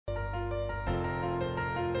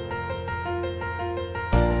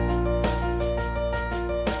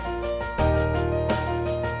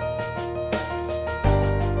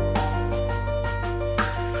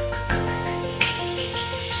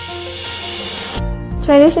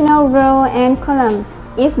Traditional roll and column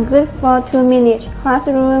is good for 2-minute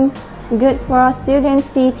classroom, good for students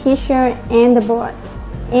see teacher and the board,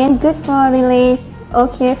 and good for relays,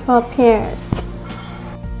 okay for pairs.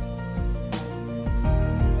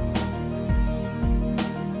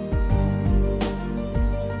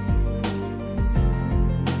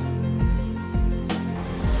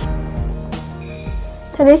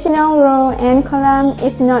 Traditional row and column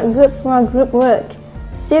is not good for group work.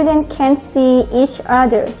 Students can't see each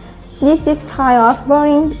other. This is kind of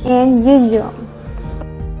boring and usual.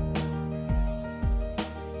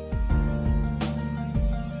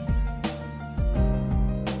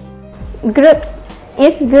 Groups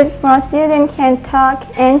is good for students can talk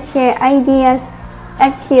and share ideas,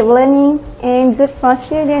 active learning, and good for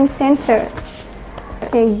student-centered.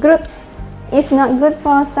 Groups is not good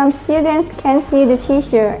for some students can see the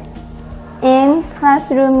teacher, and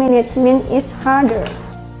classroom management is harder.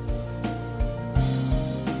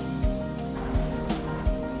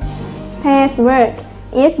 Pairs work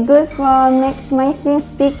is good for maximizing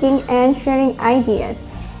speaking and sharing ideas,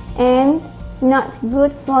 and not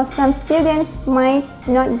good for some students might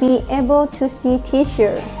not be able to see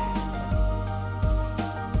teacher.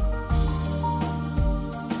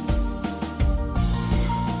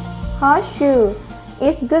 Horseshoe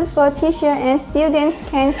is good for teacher and students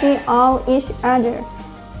can see all each other,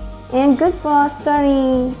 and good for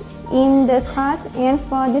stories in the class and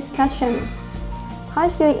for discussion.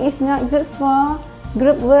 Horseshoe is not good for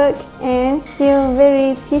group work and still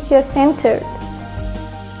very teacher-centered.